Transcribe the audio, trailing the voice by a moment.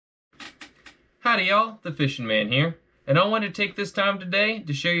Howdy y'all, the Fishing Man here, and I want to take this time today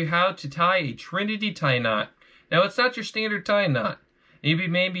to show you how to tie a Trinity tie knot. Now it's not your standard tie knot. You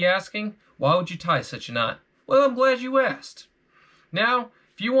may be asking, why would you tie such a knot? Well, I'm glad you asked. Now,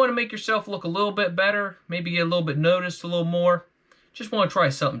 if you want to make yourself look a little bit better, maybe get a little bit noticed a little more, just want to try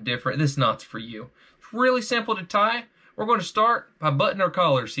something different, this knot's for you. It's really simple to tie. We're going to start by buttoning our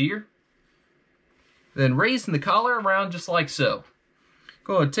collars here. Then raising the collar around just like so.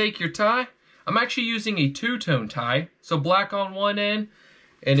 Go ahead and take your tie. I'm actually using a two-tone tie, so black on one end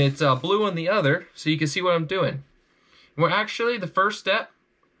and it's blue on the other, so you can see what I'm doing. Well, actually, the first step,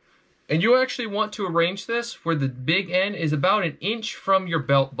 and you actually want to arrange this where the big end is about 1 inch from your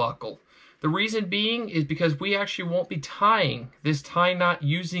belt buckle. The reason being is because we actually won't be tying this tie knot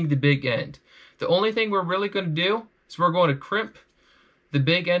using the big end. The only thing we're really going to do is we're going to crimp the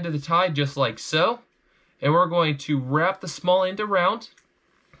big end of the tie just like so, and we're going to wrap the small end around,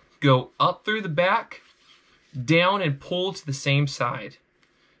 go up through the back, down and pull to the same side,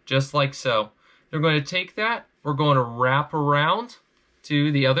 just like so. They're going to take that, we're going to wrap around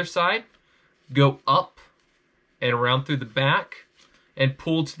to the other side, go up and around through the back, and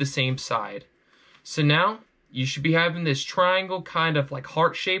pull to the same side. So now, you should be having this triangle kind of like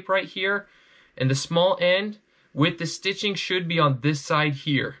heart shape right here, and the small end with the stitching should be on this side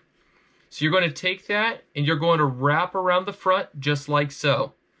here. So you're going to take that, and you're going to wrap around the front just like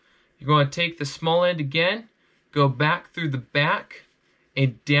so. You're going to take the small end again, go back through the back,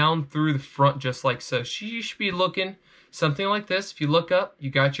 and down through the front just like so. So you should be looking something like this. If you look up, you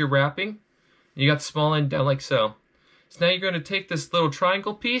got your wrapping, you got the small end down like so. So now you're going to take this little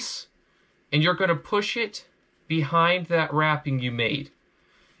triangle piece, and you're going to push it behind that wrapping you made.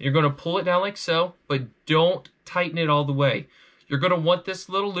 You're going to pull it down like so, but don't tighten it all the way. You're going to want this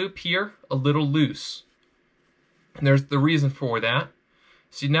little loop here a little loose. And there's the reason for that.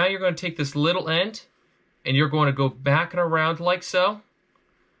 So now you're going to take this little end, and you're going to go back and around like so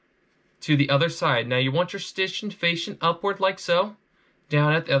to the other side. Now you want your stitching facing upward like so,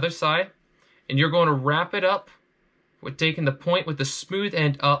 down at the other side, and you're going to wrap it up with taking the point with the smooth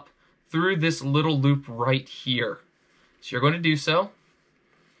end up through this little loop right here. So you're going to do so.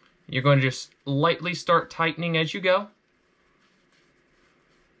 You're going to just lightly start tightening as you go.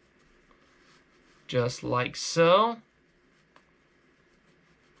 Just like so.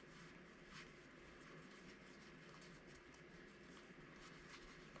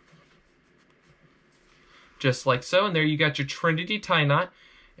 Just like so, and there you got your Trinity tie knot.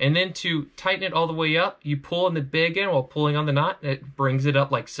 And then to tighten it all the way up, you pull on the big end while pulling on the knot, and it brings it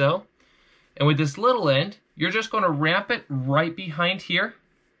up like so. And with this little end, you're just going to wrap it right behind here.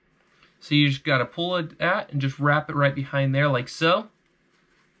 So you just got to pull it out and just wrap it right behind there like so.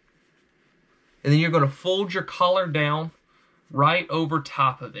 And then you're going to fold your collar down right over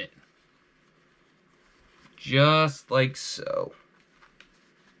top of it. Just like so.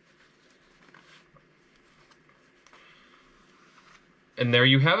 And there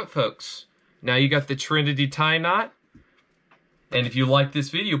you have it, folks. Now you got the Trinity tie knot. And if you like this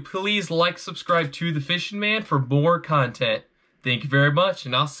video, please like, subscribe to The Fishing Man for more content. Thank you very much,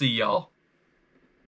 and I'll see y'all.